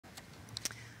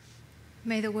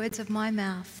May the words of my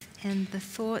mouth and the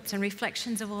thoughts and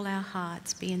reflections of all our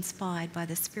hearts be inspired by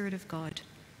the Spirit of God.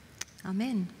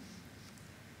 Amen.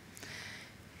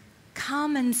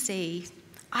 Come and see.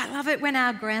 I love it when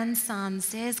our grandson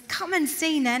says, "Come and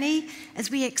see, Nanny,"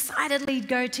 as we excitedly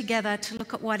go together to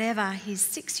look at whatever his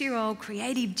 6-year-old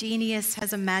creative genius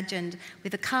has imagined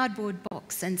with a cardboard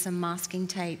box and some masking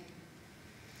tape.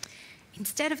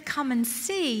 Instead of "come and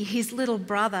see," his little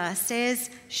brother says,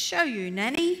 "Show you,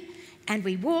 Nanny," and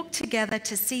we walk together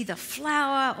to see the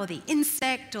flower or the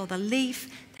insect or the leaf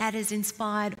that has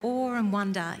inspired awe and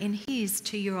wonder in his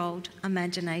 2-year-old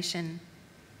imagination.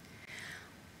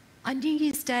 On New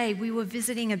Year's Day, we were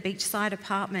visiting a beachside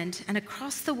apartment, and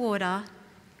across the water,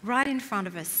 right in front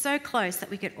of us, so close that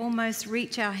we could almost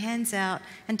reach our hands out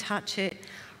and touch it,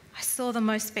 I saw the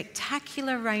most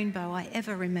spectacular rainbow I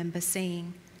ever remember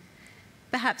seeing.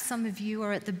 Perhaps some of you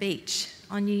were at the beach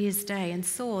on New Year's Day and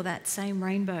saw that same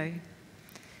rainbow.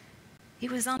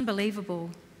 It was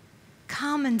unbelievable.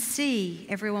 Come and see,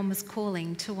 everyone was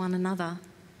calling to one another.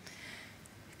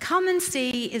 Come and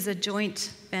see is a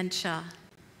joint venture.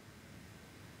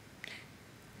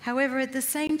 However, at the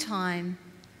same time,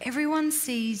 everyone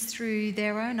sees through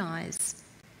their own eyes,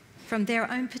 from their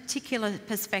own particular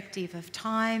perspective of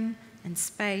time and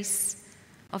space,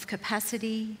 of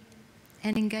capacity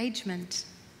and engagement.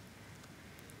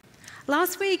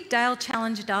 Last week, Dale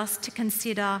challenged us to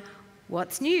consider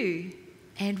what's new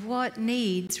and what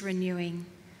needs renewing.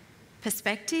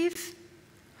 Perspective,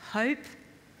 hope.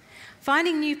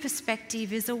 Finding new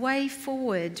perspective is a way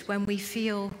forward when we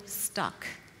feel stuck.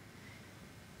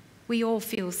 We all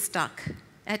feel stuck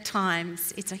at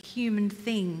times. It's a human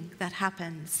thing that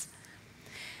happens.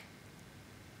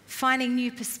 Finding new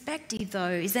perspective, though,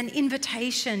 is an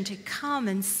invitation to come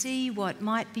and see what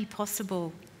might be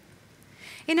possible.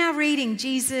 In our reading,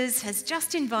 Jesus has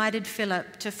just invited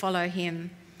Philip to follow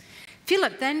him.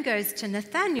 Philip then goes to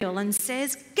Nathanael and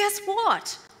says, "Guess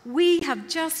what? We have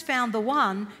just found the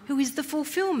one who is the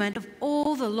fulfillment of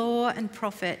all the law and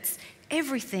prophets,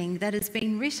 everything that has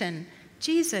been written,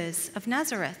 Jesus of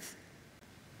Nazareth."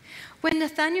 When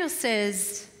Nathanael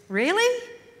says, "Really?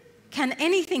 Can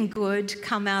anything good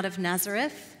come out of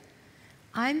Nazareth?"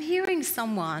 I'm hearing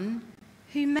someone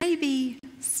who may be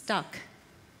stuck.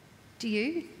 Do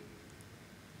you?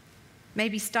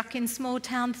 Maybe stuck in small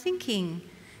town thinking.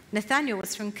 Nathanael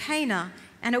was from Cana,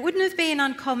 and it wouldn't have been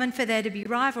uncommon for there to be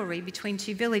rivalry between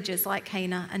two villages like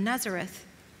Cana and Nazareth.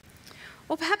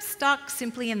 Or perhaps stuck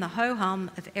simply in the ho-hum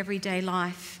of everyday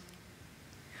life.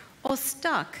 Or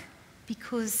stuck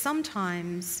because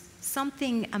sometimes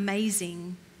something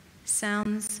amazing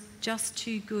sounds just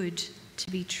too good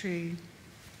to be true.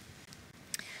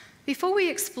 Before we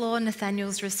explore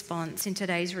Nathanael's response in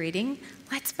today's reading,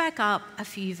 let's back up a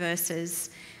few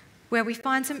verses where we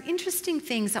find some interesting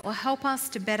things that will help us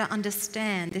to better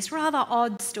understand this rather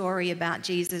odd story about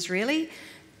Jesus, really.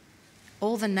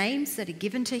 All the names that are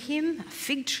given to him, a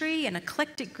fig tree, an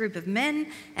eclectic group of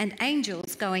men, and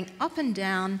angels going up and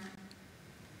down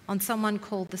on someone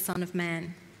called the Son of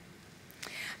Man.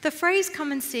 The phrase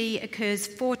 "come and see" occurs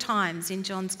 4 times in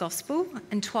John's Gospel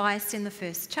and twice in the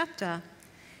first chapter.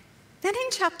 Then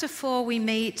in chapter 4 we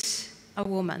meet a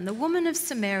woman, the woman of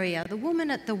Samaria, the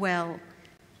woman at the well,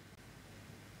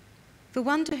 the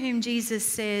one to whom Jesus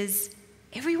says,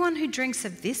 "Everyone who drinks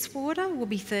of this water will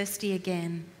be thirsty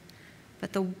again,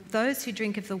 but those who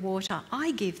drink of the water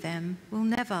I give them will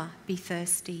never be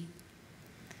thirsty."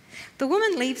 The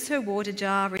woman leaves her water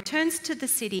jar, returns to the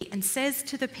city, and says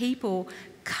to the people,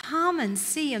 "Come and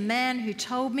see a man who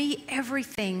told me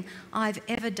everything I've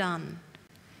ever done."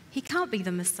 He can't be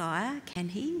the Messiah, can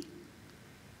he?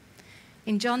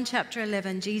 In John chapter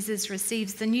 11, Jesus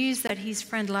receives the news that his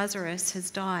friend Lazarus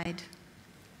has died.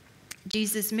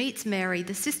 Jesus meets Mary,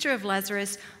 the sister of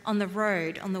Lazarus, on the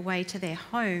road on the way to their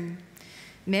home.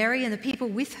 Mary and the people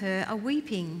with her are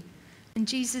weeping, and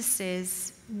Jesus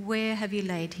says, "Where have you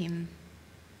laid him?"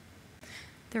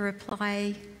 The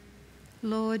reply,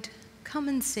 "Lord, come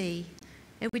and see,"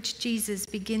 at which Jesus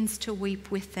begins to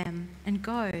weep with them and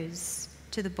goes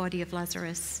to the body of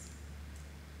Lazarus.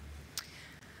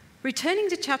 Returning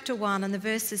to chapter 1 and the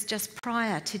verses just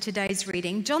prior to today's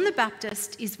reading, John the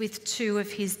Baptist is with 2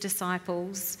 of his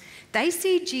disciples. They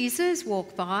see Jesus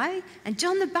walk by, and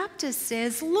John the Baptist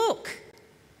says, "Look,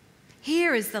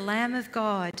 here is the Lamb of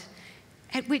God,"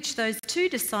 at which those 2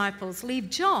 disciples leave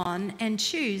John and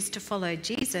choose to follow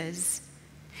Jesus.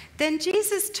 Then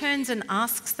Jesus turns and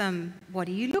asks them, "What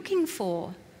are you looking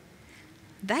for?"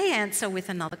 They answer with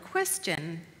another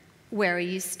question, "Where are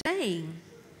you staying?"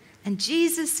 And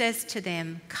Jesus says to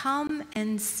them, "Come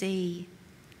and see."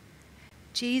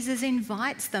 Jesus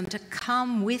invites them to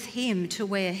come with him to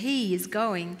where he is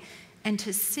going and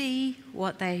to see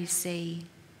what they see.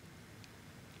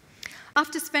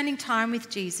 After spending time with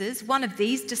Jesus, one of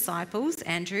these disciples,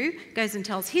 Andrew, goes and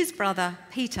tells his brother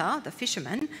Peter, the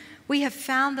fisherman, "We have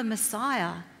found the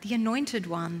Messiah, the Anointed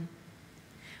One."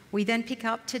 We then pick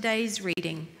up today's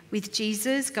reading with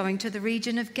Jesus going to the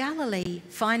region of Galilee,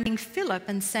 finding Philip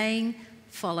and saying,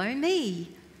 "Follow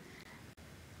me."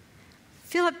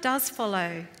 Philip does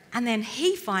follow, and then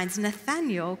he finds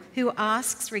Nathanael, who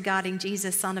asks regarding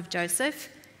Jesus, son of Joseph,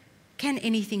 "Can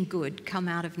anything good come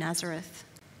out of Nazareth?"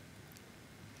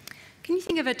 Can you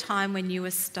think of a time when you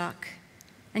were stuck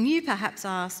and you perhaps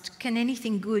asked, "Can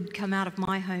anything good come out of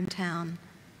my hometown?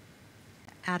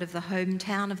 Out of the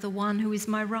hometown of the one who is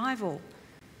my rival?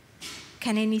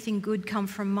 Can anything good come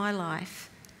from my life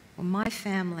or my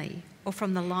family or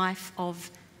from the life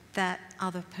of that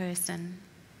other person?"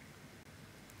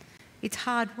 It's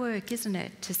hard work, isn't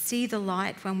it, to see the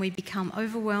light when we become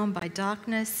overwhelmed by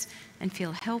darkness and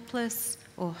feel helpless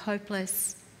or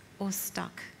hopeless or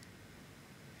stuck.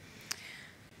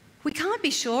 We can't be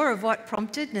sure of what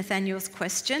prompted Nathanael's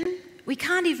question. We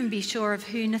can't even be sure of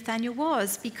who Nathanael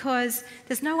was because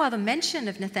there's no other mention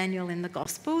of Nathanael in the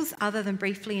Gospels other than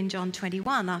briefly in John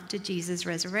 21 after Jesus'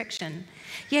 resurrection.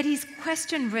 Yet his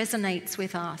question resonates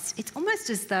with us. It's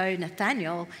almost as though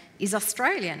Nathanael is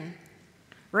Australian.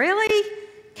 Really?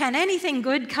 Can anything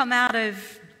good come out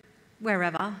of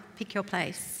wherever? Pick your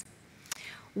place.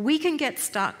 We can get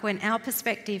stuck when our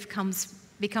perspective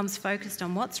becomes focused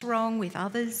on what's wrong with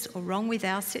others or wrong with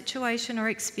our situation or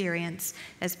experience,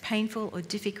 as painful or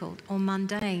difficult or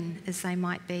mundane as they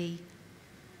might be.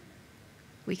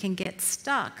 We can get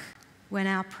stuck when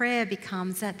our prayer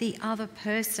becomes that the other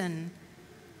person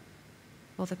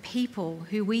or the people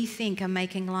who we think are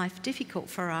making life difficult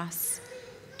for us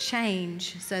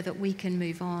change so that we can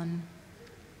move on.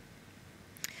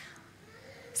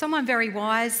 Someone very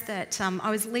wise that I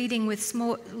was leading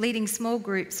small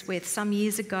groups with some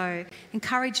years ago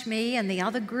encouraged me and the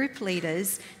other group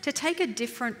leaders to take a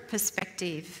different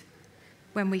perspective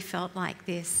when we felt like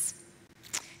this.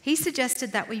 He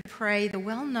suggested that we pray the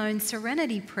well-known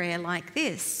serenity prayer like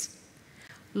this: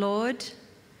 "Lord,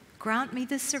 grant me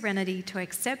the serenity to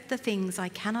accept the things I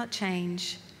cannot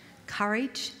change,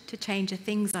 courage to change the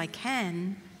things I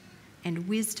can, and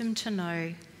wisdom to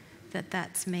know that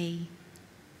that's me."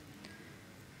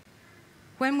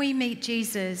 When we meet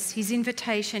Jesus, his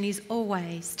invitation is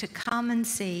always to come and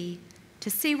see, to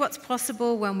see what's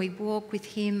possible when we walk with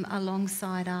him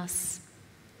alongside us.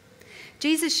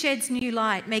 Jesus sheds new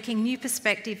light, making new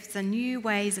perspectives and new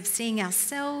ways of seeing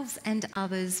ourselves and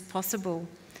others possible.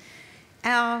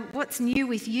 Our What's New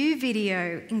With You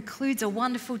video includes a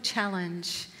wonderful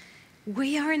challenge.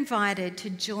 We are invited to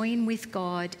join with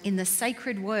God in the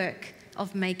sacred work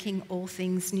of making all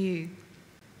things new.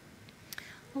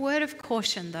 A word of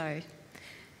caution though.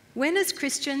 When as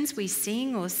Christians we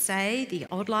sing or say the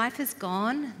old life is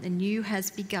gone, the new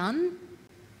has begun,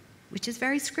 which is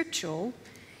very scriptural,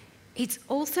 it's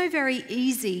also very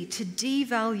easy to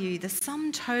devalue the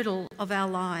sum total of our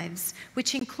lives,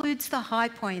 which includes the high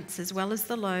points as well as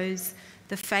the lows,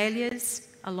 the failures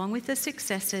along with the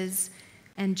successes,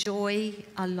 and joy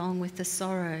along with the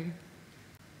sorrow.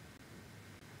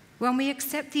 When we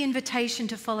accept the invitation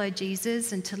to follow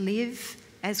Jesus and to live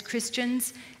as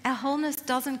Christians, our wholeness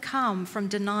doesn't come from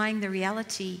denying the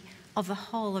reality of the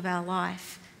whole of our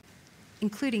life,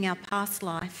 including our past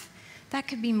life. That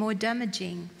could be more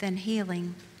damaging than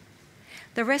healing.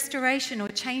 The restoration or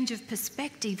change of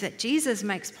perspective that Jesus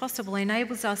makes possible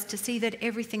enables us to see that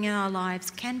everything in our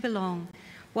lives can belong,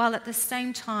 while at the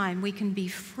same time we can be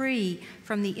free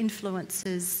from the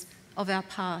influences of our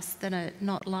past that are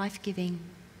not life-giving.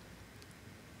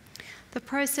 The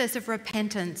process of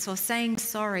repentance or saying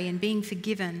sorry and being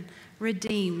forgiven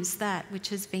redeems that which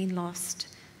has been lost: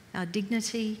 our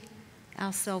dignity,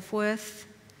 our self-worth,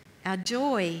 our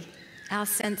joy, our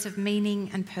sense of meaning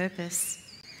and purpose.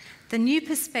 The new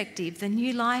perspective, the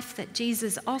new life that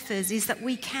Jesus offers is that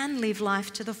we can live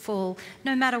life to the full,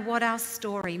 no matter what our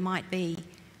story might be.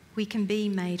 We can be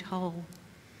made whole.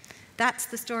 That's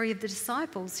the story of the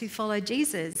disciples who followed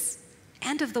Jesus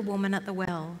and of the woman at the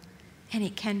well. And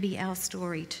it can be our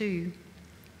story too.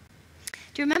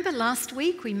 Do you remember last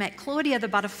week we met Claudia the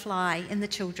butterfly in the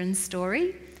children's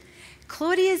story?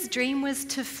 Claudia's dream was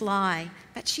to fly,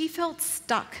 but she felt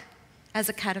stuck as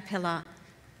a caterpillar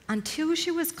until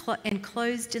she was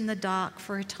enclosed in the dark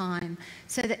for a time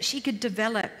so that she could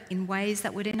develop in ways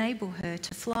that would enable her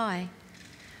to fly.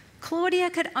 Claudia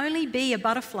could only be a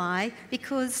butterfly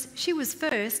because she was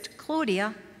first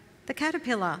Claudia the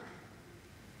caterpillar.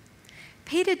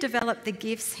 Peter developed the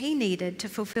gifts he needed to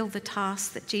fulfill the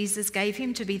task that Jesus gave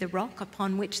him to be the rock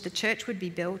upon which the church would be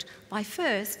built by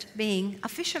first being a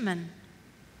fisherman.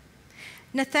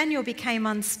 Nathanael became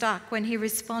unstuck when he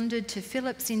responded to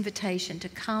Philip's invitation to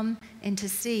come and to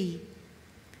see.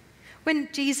 When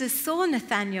Jesus saw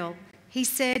Nathanael, he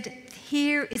said,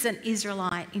 "Here is an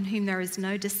Israelite in whom there is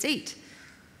no deceit."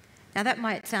 Now that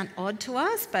might sound odd to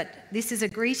us, but this is a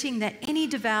greeting that any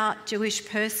devout Jewish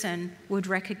person would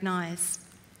recognise.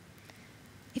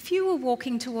 If you were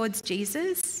walking towards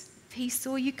Jesus, if he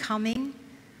saw you coming,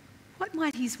 what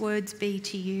might his words be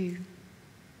to you?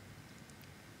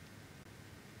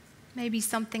 Maybe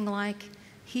something like,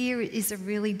 "Here is a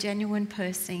really genuine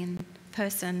person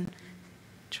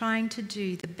trying to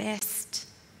do the best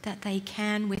that they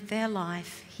can with their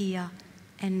life here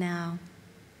and now."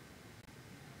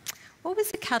 What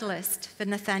was the catalyst for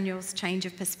Nathanael's change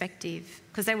of perspective?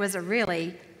 Because there was a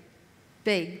really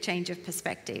big change of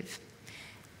perspective.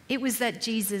 It was that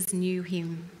Jesus knew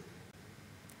him,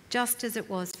 just as it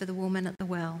was for the woman at the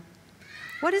well.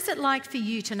 What is it like for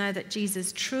you to know that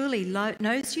Jesus truly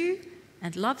knows you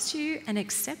and loves you and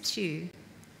accepts you?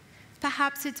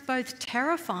 Perhaps it's both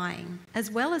terrifying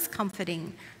as well as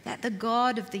comforting that the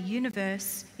God of the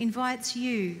universe invites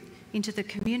you into the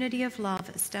community of love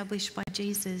established by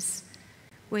Jesus,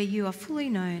 where you are fully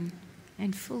known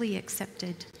and fully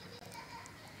accepted.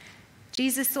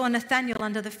 Jesus saw Nathanael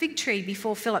under the fig tree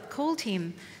before Philip called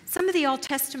him. Some of the Old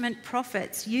Testament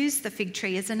prophets used the fig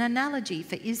tree as an analogy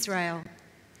for Israel.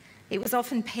 It was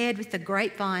often paired with the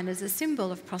grapevine as a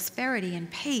symbol of prosperity and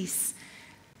peace.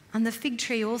 And the fig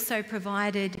tree also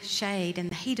provided shade in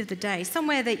the heat of the day,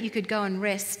 somewhere that you could go and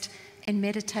rest and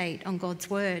meditate on God's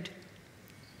word.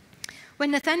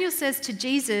 When Nathanael says to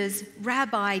Jesus,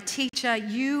 "Rabbi, teacher,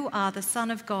 you are the Son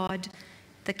of God,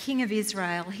 the King of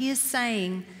Israel," he is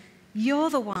saying, "You're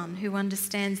the one who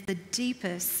understands the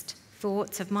deepest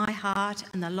thoughts of my heart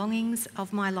and the longings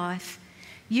of my life.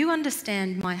 You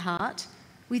understand my heart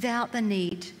without the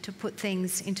need to put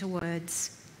things into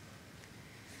words."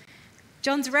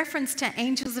 John's reference to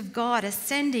angels of God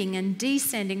ascending and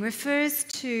descending refers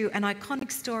to an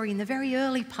iconic story in the very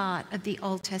early part of the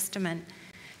Old Testament.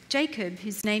 Jacob,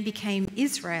 whose name became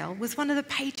Israel, was one of the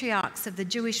patriarchs of the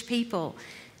Jewish people.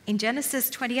 In Genesis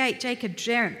 28, Jacob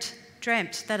dreamt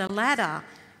that a ladder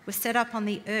was set up on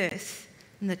the earth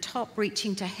and the top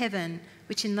reaching to heaven,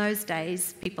 which in those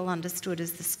days people understood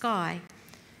as the sky.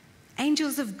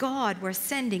 Angels of God were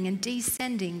ascending and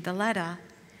descending the ladder.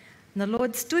 And the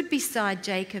Lord stood beside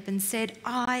Jacob and said,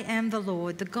 "I am the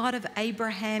Lord, the God of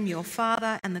Abraham, your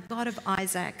father, and the God of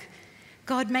Isaac."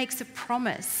 God makes a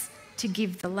promise to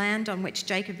give the land on which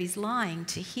Jacob is lying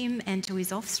to him and to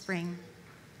his offspring.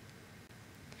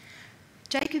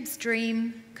 Jacob's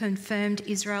dream confirmed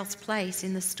Israel's place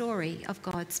in the story of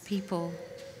God's people.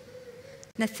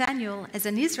 Nathanael, as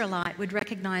an Israelite, would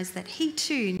recognise that he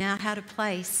too now had a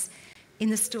place in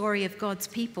the story of God's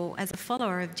people as a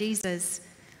follower of Jesus,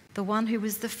 the one who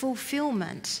was the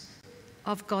fulfilment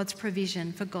of God's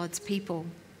provision for God's people.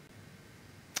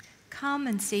 Come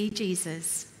and see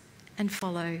Jesus and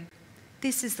follow.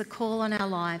 This is the call on our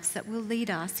lives that will lead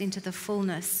us into the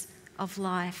fullness of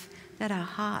life that our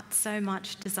hearts so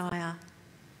much desire.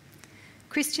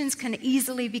 Christians can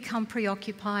easily become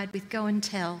preoccupied with go and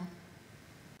tell.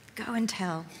 Go and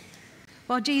tell.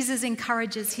 While Jesus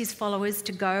encourages his followers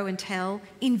to go and tell,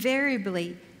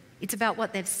 invariably it's about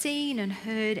what they've seen and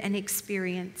heard and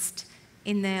experienced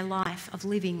in their life of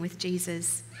living with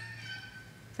Jesus.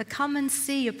 The come and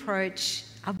see approach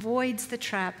avoids the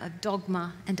trap of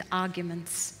dogma and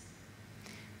arguments.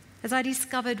 As I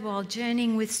discovered while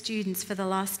journeying with students for the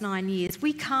last 9 years,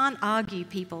 we can't argue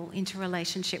people into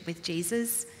relationship with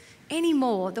Jesus any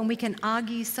more than we can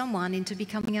argue someone into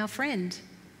becoming our friend.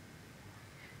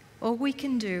 All we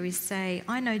can do is say,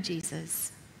 "I know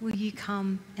Jesus. Will you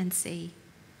come and see?"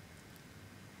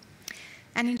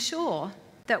 And ensure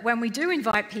that when we do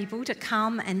invite people to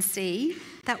come and see,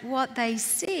 that what they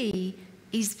see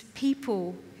is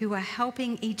people who are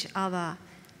helping each other,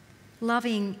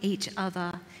 loving each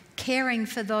other, caring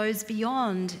for those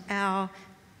beyond our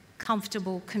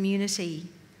comfortable community,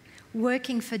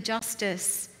 working for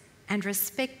justice and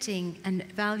respecting and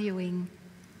valuing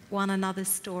one another's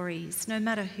stories, no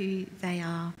matter who they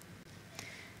are.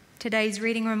 Today's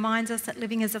reading reminds us that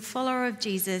living as a follower of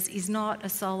Jesus is not a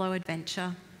solo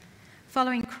adventure.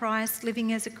 Following Christ,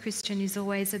 living as a Christian, is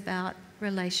always about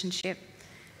relationship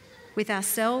with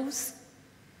ourselves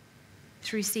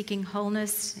through seeking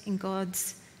wholeness in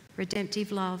God's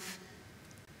redemptive love,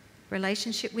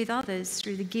 relationship with others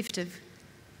through the gift of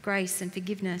grace and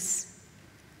forgiveness,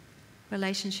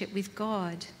 relationship with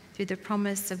God through the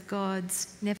promise of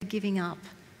God's never giving up,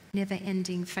 never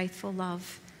ending faithful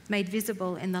love made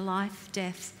visible in the life,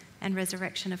 death, and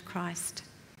resurrection of Christ.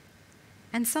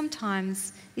 And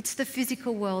sometimes it's the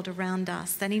physical world around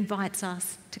us that invites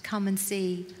us to come and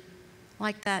see,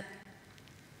 like that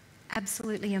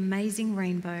absolutely amazing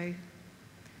rainbow.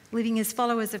 Living as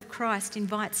followers of Christ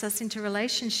invites us into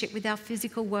relationship with our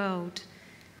physical world,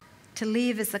 to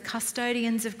live as the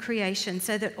custodians of creation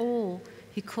so that all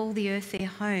who call the earth their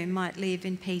home might live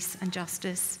in peace and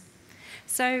justice.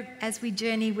 So as we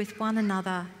journey with one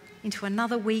another into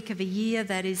another week of a year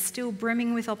that is still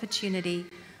brimming with opportunity,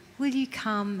 will you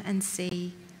come and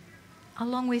see,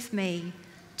 along with me,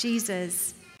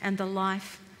 Jesus and the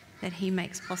life that he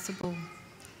makes possible?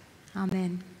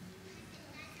 Amen.